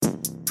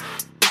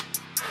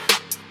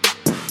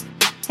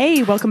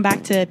Hey, welcome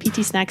back to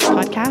PT Snacks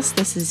Podcast.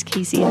 This is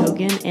Casey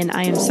Hogan, and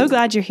I am so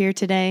glad you're here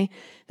today.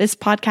 This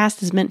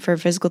podcast is meant for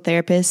physical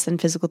therapists and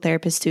physical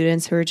therapist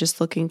students who are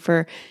just looking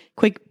for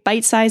quick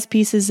bite-sized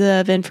pieces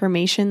of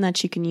information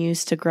that you can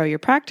use to grow your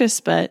practice,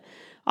 but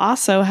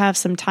also have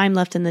some time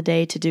left in the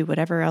day to do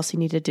whatever else you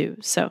need to do.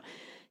 So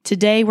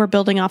today we're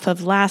building off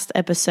of last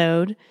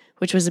episode,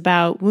 which was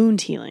about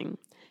wound healing.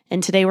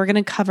 And today we're going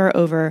to cover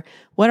over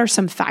what are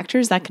some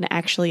factors that can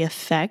actually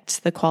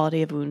affect the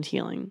quality of wound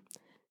healing.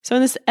 So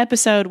in this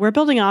episode, we're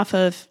building off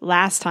of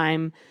last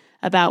time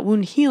about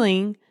wound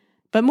healing,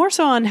 but more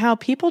so on how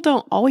people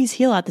don't always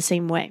heal out the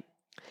same way.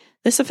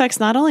 This affects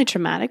not only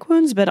traumatic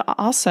wounds, but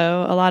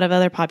also a lot of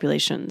other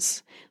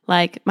populations.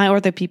 Like my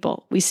ortho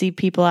people, we see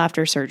people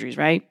after surgeries,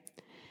 right?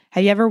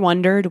 Have you ever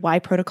wondered why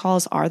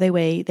protocols are the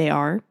way they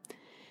are?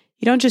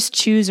 You don't just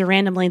choose a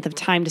random length of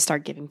time to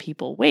start giving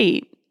people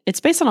weight. It's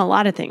based on a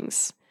lot of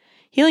things.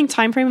 Healing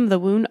time frame of the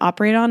wound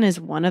operated on is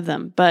one of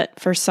them, but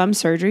for some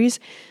surgeries,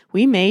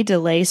 we may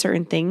delay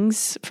certain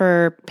things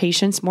for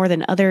patients more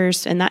than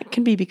others, and that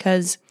can be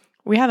because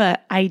we have an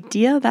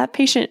idea that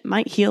patient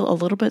might heal a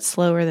little bit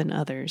slower than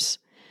others.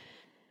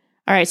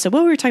 All right, so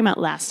what we were talking about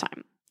last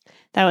time,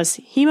 that was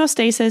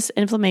hemostasis,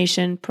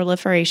 inflammation,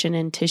 proliferation,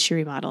 and tissue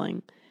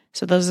remodeling.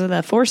 So those are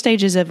the 4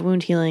 stages of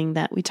wound healing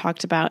that we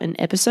talked about in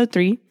episode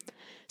 3.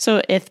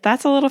 So if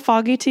that's a little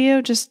foggy to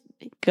you, just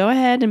go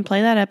ahead and play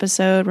that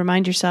episode.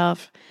 Remind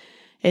yourself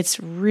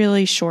it's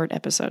really short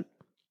episode.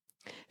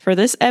 For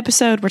this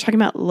episode, we're talking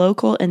about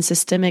local and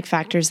systemic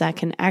factors that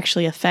can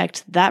actually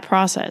affect that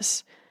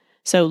process.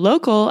 So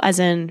local as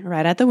in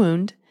right at the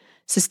wound,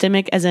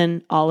 systemic as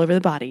in all over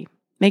the body.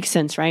 Makes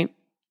sense, right?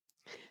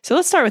 So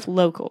let's start with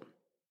local.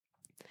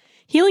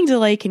 Healing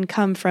delay can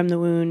come from the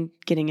wound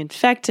getting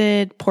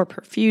infected, poor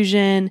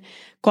perfusion,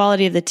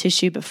 quality of the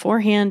tissue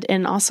beforehand,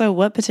 and also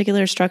what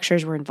particular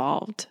structures were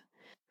involved.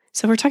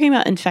 So if we're talking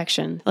about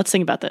infection, let's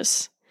think about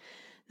this.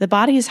 The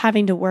body is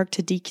having to work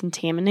to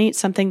decontaminate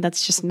something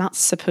that's just not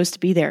supposed to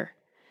be there.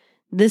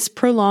 This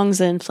prolongs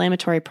the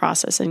inflammatory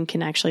process and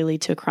can actually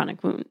lead to a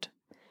chronic wound.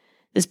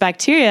 This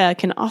bacteria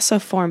can also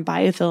form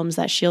biofilms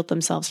that shield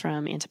themselves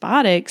from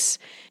antibiotics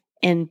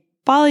and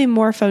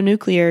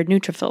polymorphonuclear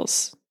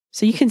neutrophils.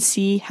 So you can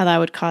see how that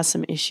would cause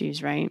some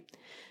issues, right?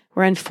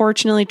 We're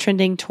unfortunately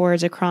trending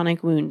towards a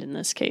chronic wound in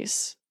this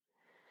case.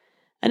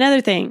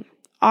 Another thing,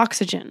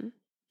 oxygen.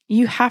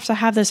 You have to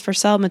have this for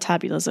cell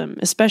metabolism,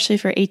 especially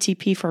for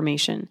ATP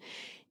formation.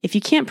 If you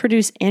can't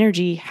produce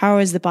energy, how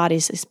is the body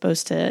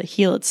supposed to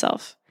heal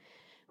itself?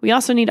 We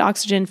also need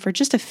oxygen for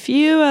just a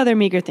few other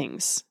meager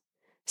things,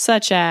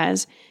 such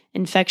as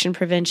infection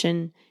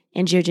prevention,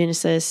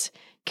 angiogenesis,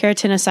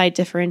 keratinocyte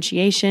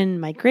differentiation,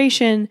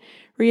 migration,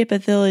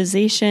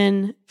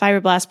 reepithelialization,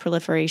 fibroblast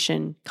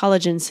proliferation,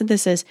 collagen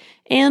synthesis,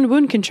 and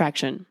wound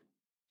contraction.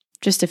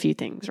 Just a few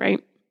things, right?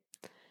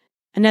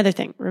 Another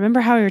thing, remember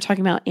how we were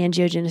talking about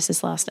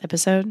angiogenesis last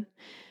episode?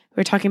 We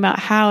were talking about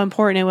how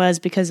important it was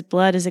because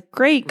blood is a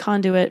great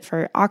conduit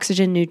for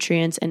oxygen,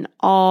 nutrients, and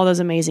all those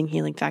amazing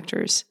healing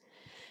factors.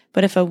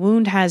 But if a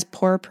wound has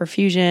poor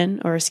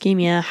perfusion or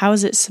ischemia, how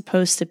is it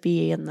supposed to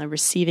be on the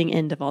receiving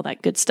end of all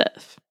that good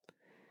stuff?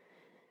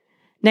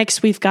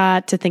 Next, we've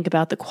got to think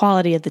about the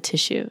quality of the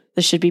tissue.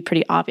 This should be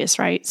pretty obvious,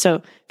 right?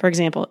 So, for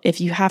example,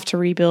 if you have to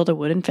rebuild a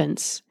wooden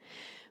fence,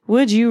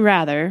 would you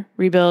rather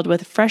rebuild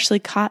with freshly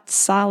cut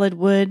solid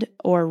wood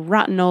or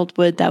rotten old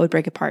wood that would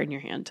break apart in your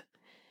hand?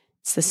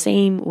 It's the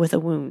same with a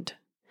wound.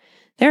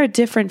 There are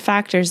different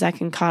factors that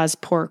can cause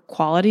poor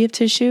quality of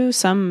tissue.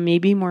 Some may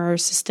be more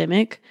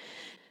systemic.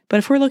 But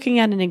if we're looking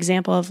at an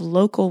example of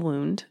local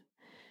wound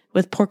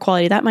with poor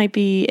quality, that might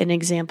be an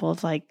example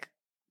of like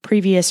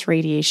previous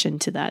radiation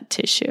to that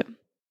tissue.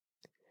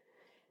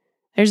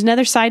 There's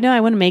another side note I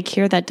want to make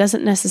here that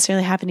doesn't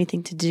necessarily have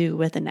anything to do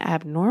with an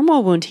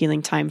abnormal wound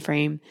healing time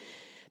frame,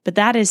 but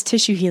that is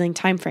tissue healing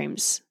time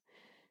frames.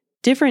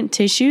 Different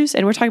tissues,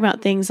 and we're talking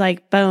about things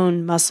like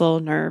bone,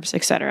 muscle, nerves,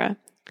 etc.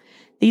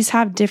 These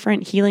have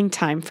different healing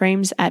time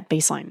frames at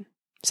baseline.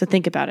 So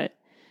think about it.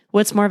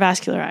 What's more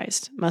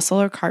vascularized, muscle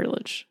or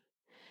cartilage?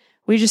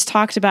 We just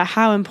talked about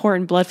how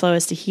important blood flow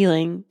is to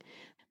healing.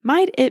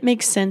 Might it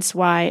make sense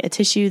why a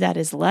tissue that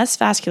is less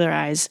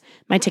vascularized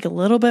might take a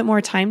little bit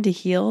more time to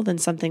heal than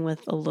something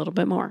with a little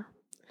bit more?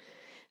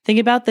 Think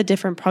about the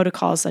different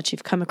protocols that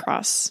you've come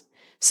across.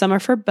 Some are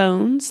for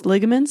bones,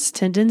 ligaments,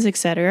 tendons,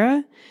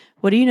 etc.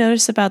 What do you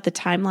notice about the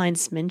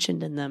timelines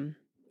mentioned in them?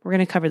 We're going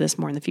to cover this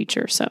more in the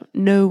future, so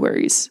no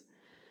worries.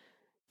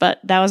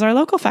 But that was our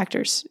local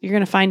factors. You're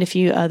going to find a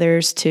few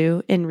others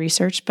too in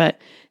research, but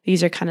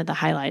these are kind of the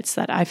highlights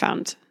that I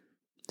found.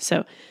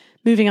 So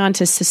moving on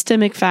to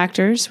systemic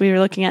factors, we were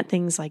looking at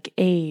things like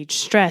age,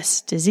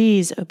 stress,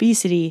 disease,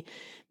 obesity,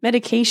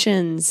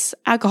 medications,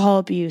 alcohol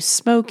abuse,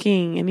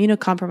 smoking,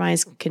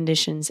 immunocompromised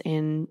conditions,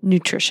 and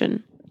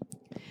nutrition.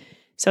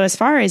 So as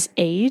far as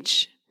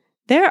age,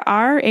 there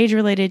are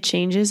age-related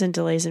changes and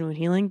delays in wound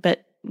healing,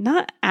 but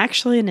not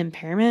actually an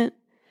impairment.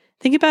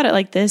 Think about it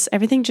like this.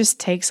 Everything just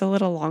takes a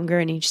little longer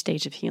in each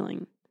stage of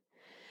healing.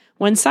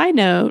 One side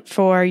note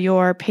for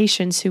your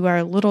patients who are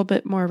a little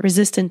bit more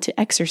resistant to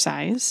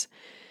exercise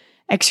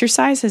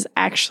has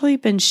actually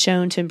been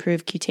shown to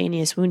improve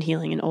cutaneous wound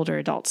healing in older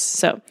adults.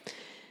 So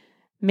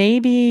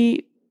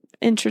maybe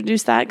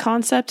introduce that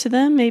concept to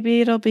them. Maybe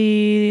it'll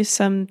be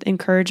some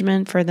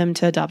encouragement for them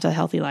to adopt a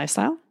healthy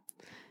lifestyle.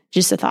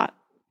 Just a thought.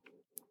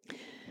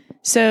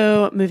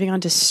 So moving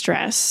on to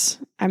stress.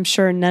 I'm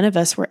sure none of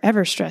us were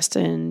ever stressed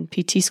in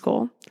PT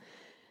school.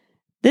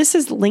 This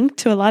is linked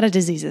to a lot of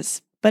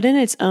diseases, but in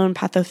its own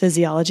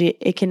pathophysiology,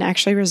 it can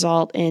actually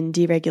result in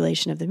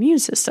deregulation of the immune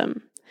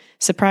system.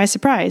 Surprise,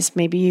 surprise.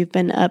 Maybe you've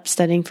been up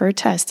studying for a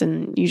test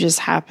and you just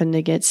happen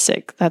to get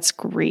sick. That's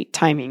great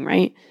timing,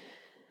 right?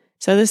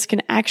 So this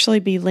can actually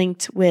be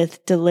linked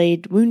with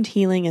delayed wound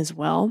healing as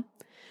well.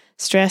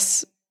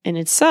 Stress in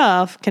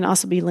itself can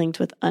also be linked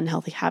with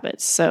unhealthy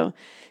habits. So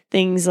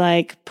things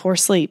like poor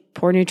sleep,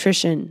 poor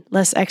nutrition,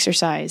 less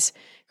exercise,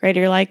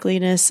 greater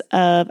likeliness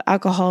of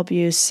alcohol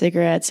abuse,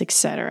 cigarettes,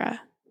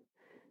 etc.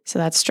 So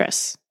that's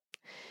stress.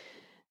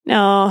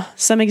 Now,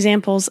 some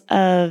examples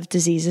of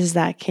diseases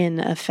that can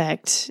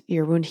affect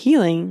your wound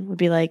healing would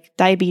be like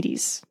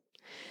diabetes.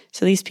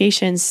 So these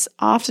patients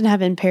often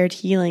have impaired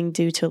healing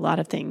due to a lot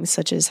of things,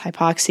 such as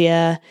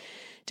hypoxia,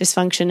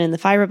 dysfunction in the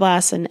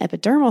fibroblasts and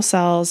epidermal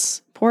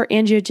cells, poor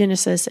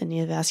angiogenesis and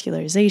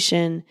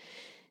neovascularization,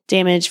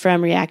 damage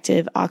from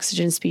reactive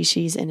oxygen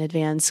species and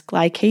advanced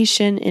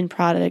glycation in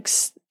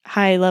products,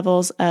 high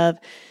levels of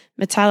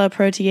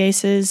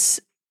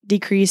metalloproteases,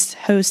 decreased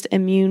host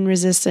immune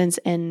resistance,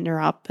 and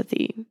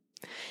neuropathy.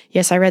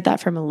 Yes, I read that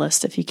from a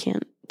list if you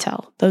can't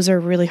tell. Those are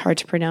really hard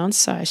to pronounce,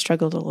 so I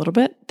struggled a little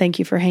bit. Thank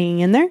you for hanging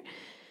in there.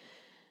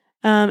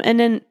 And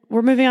then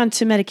we're moving on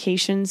to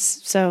medications.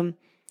 So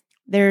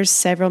there's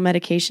several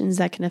medications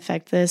that can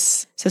affect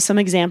this. So some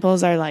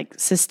examples are like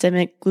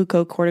systemic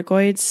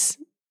glucocorticoids.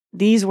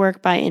 These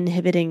work by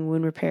inhibiting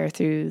wound repair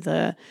through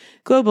the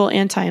global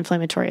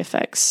anti-inflammatory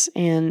effects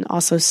and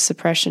also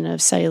suppression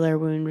of cellular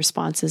wound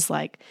responses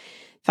like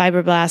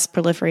fibroblast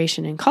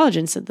proliferation and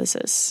collagen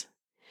synthesis.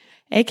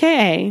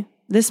 AKA,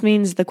 this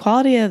means the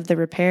quality of the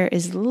repair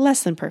is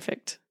less than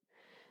perfect.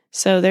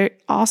 So there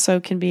also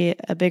can be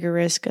a bigger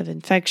risk of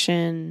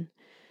infection.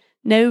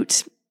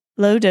 Note,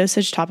 low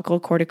dosage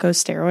topical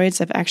corticosteroids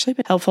have actually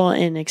been helpful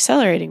in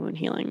accelerating wound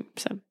healing.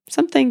 So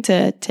something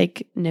to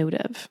take note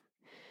of.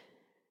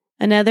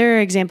 Another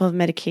example of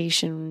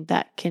medication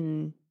that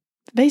can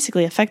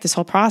basically affect this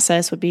whole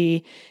process would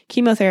be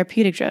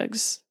chemotherapeutic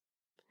drugs.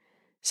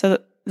 So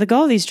the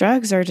goal of these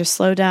drugs are to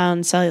slow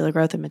down cellular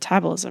growth and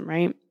metabolism,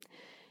 right?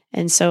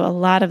 And so a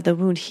lot of the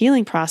wound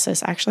healing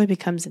process actually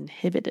becomes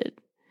inhibited.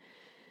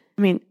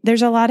 I mean,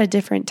 there's a lot of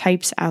different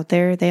types out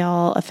there. They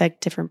all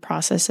affect different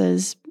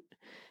processes,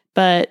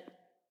 but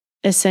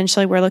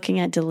essentially we're looking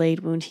at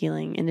delayed wound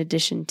healing in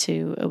addition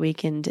to a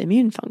weakened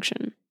immune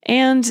function.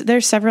 And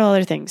there's several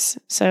other things.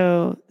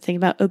 So think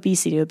about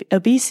obesity.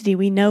 Obesity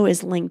we know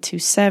is linked to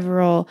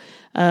several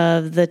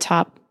of the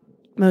top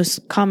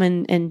most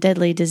common and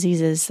deadly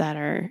diseases that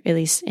are, at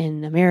least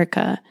in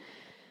America.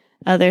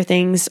 Other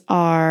things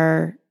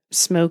are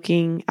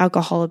smoking,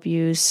 alcohol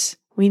abuse.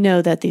 We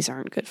know that these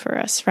aren't good for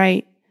us,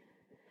 right?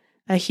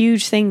 A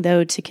huge thing,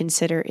 though, to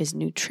consider is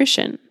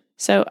nutrition.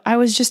 So I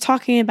was just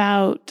talking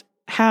about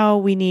how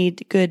we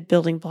need good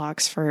building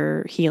blocks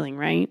for healing,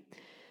 right?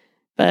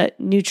 But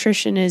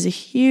nutrition is a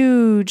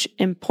huge,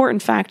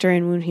 important factor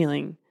in wound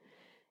healing.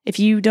 If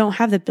you don't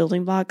have the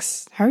building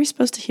blocks, how are you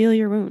supposed to heal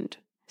your wound?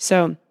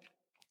 So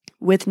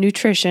with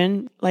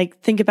nutrition,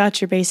 like think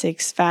about your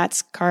basics,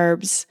 fats,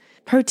 carbs,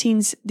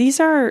 proteins. These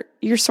are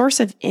your source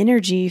of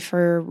energy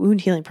for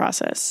wound healing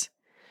process.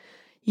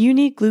 You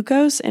need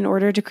glucose in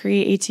order to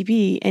create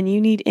ATP, and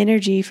you need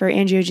energy for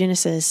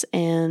angiogenesis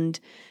and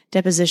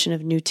deposition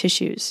of new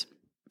tissues.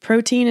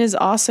 Protein is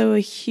also a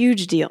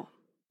huge deal.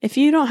 If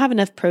you don't have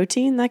enough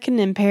protein, that can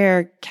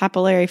impair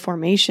capillary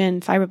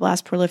formation,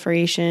 fibroblast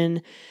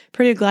proliferation,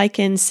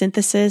 proteoglycan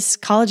synthesis,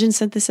 collagen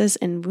synthesis,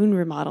 and wound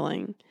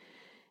remodeling.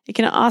 It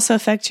can also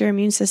affect your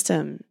immune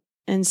system,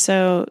 and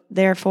so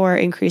therefore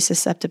increase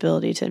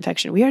susceptibility to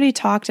infection. We already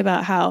talked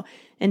about how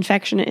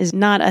infection is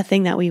not a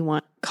thing that we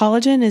want.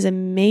 Collagen is a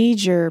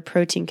major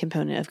protein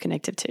component of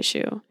connective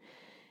tissue.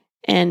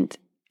 And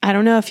I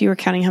don't know if you were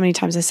counting how many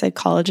times I said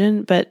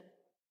collagen, but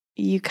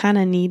you kind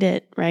of need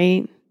it,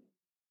 right?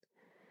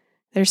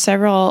 There's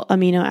several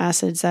amino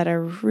acids that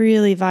are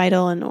really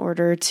vital in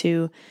order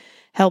to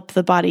help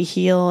the body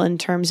heal in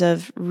terms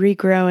of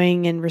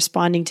regrowing and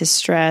responding to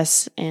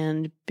stress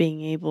and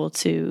being able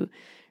to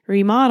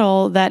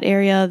remodel that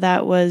area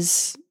that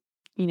was,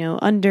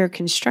 under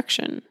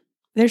construction.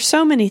 There's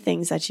so many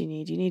things that you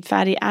need. You need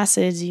fatty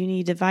acids, you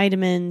need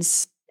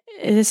vitamins.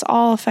 This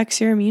all affects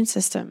your immune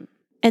system.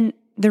 And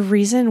the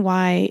reason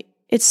why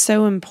it's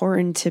so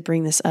important to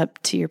bring this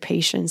up to your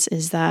patients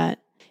is that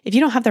if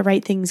you don't have the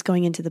right things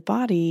going into the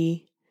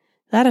body,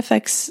 that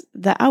affects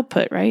the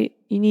output, right?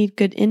 You need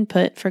good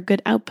input for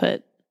good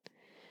output.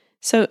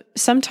 So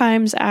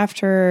sometimes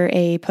after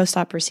a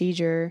post-op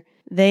procedure,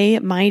 they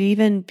might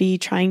even be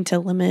trying to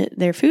limit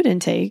their food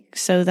intake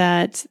so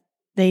that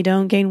they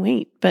don't gain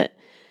weight. But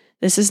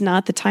this is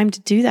not the time to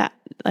do that.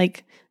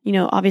 Like,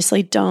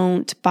 obviously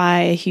don't buy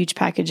a huge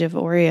package of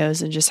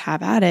Oreos and just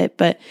have at it.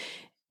 But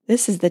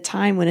this is the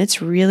time when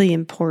it's really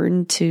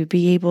important to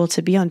be able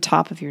to be on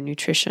top of your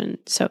nutrition.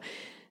 So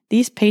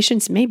these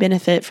patients may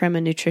benefit from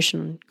a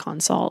nutrition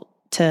consult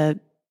to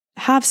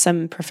have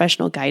some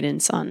professional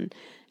guidance on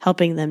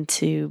helping them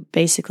to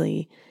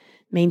basically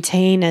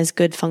maintain as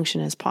good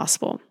function as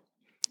possible.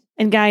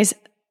 And guys,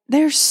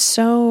 there's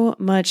so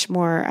much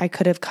more I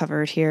could have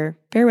covered here.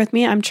 Bear with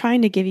me. I'm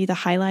trying to give you the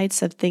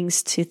highlights of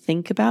things to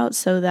think about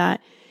so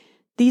that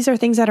these are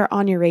things that are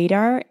on your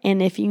radar.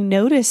 And if you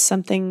notice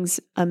something's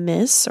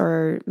amiss,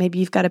 or maybe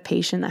you've got a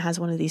patient that has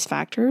one of these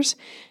factors,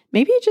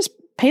 maybe just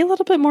pay a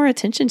little bit more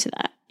attention to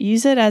that.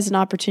 Use it as an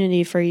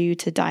opportunity for you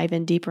to dive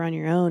in deeper on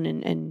your own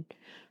and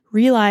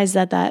realize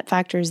that that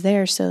factor is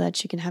there so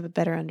that you can have a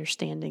better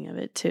understanding of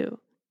it too.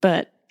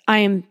 But I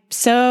am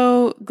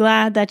so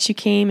glad that you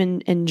came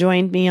and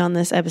joined me on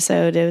this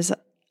episode. It was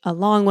a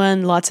long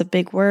one, lots of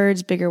big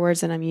words, bigger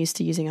words than I'm used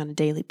to using on a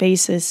daily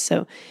basis.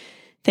 So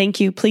thank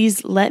you.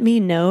 Please let me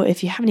know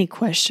if you have any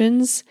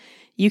questions.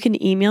 You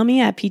can email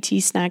me at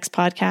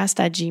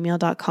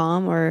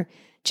ptsnackspodcast@gmail.com or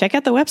check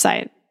out the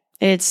website.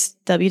 It's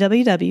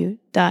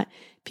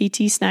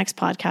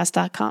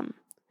www.ptsnackspodcast.com.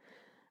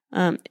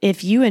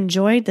 If you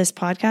enjoyed this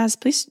podcast,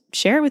 please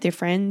share it with your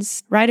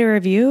friends. Write a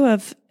review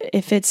of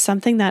if it's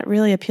something that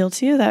really appealed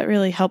to you. That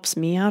really helps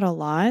me out a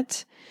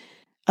lot.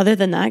 Other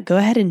than that, go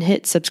ahead and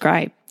hit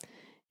subscribe.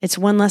 It's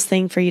one less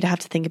thing for you to have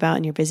to think about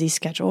in your busy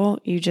schedule.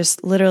 You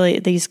just literally,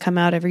 these come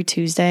out every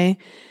Tuesday.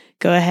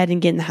 Go ahead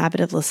and get in the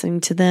habit of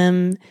listening to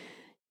them.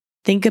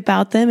 Think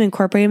about them,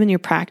 incorporate them in your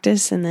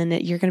practice, and then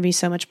you're going to be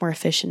so much more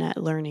efficient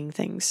at learning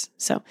things.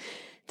 So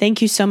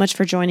thank you so much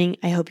for joining.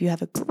 I hope you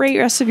have a great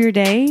rest of your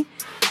day,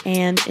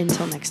 and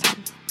until next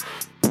time.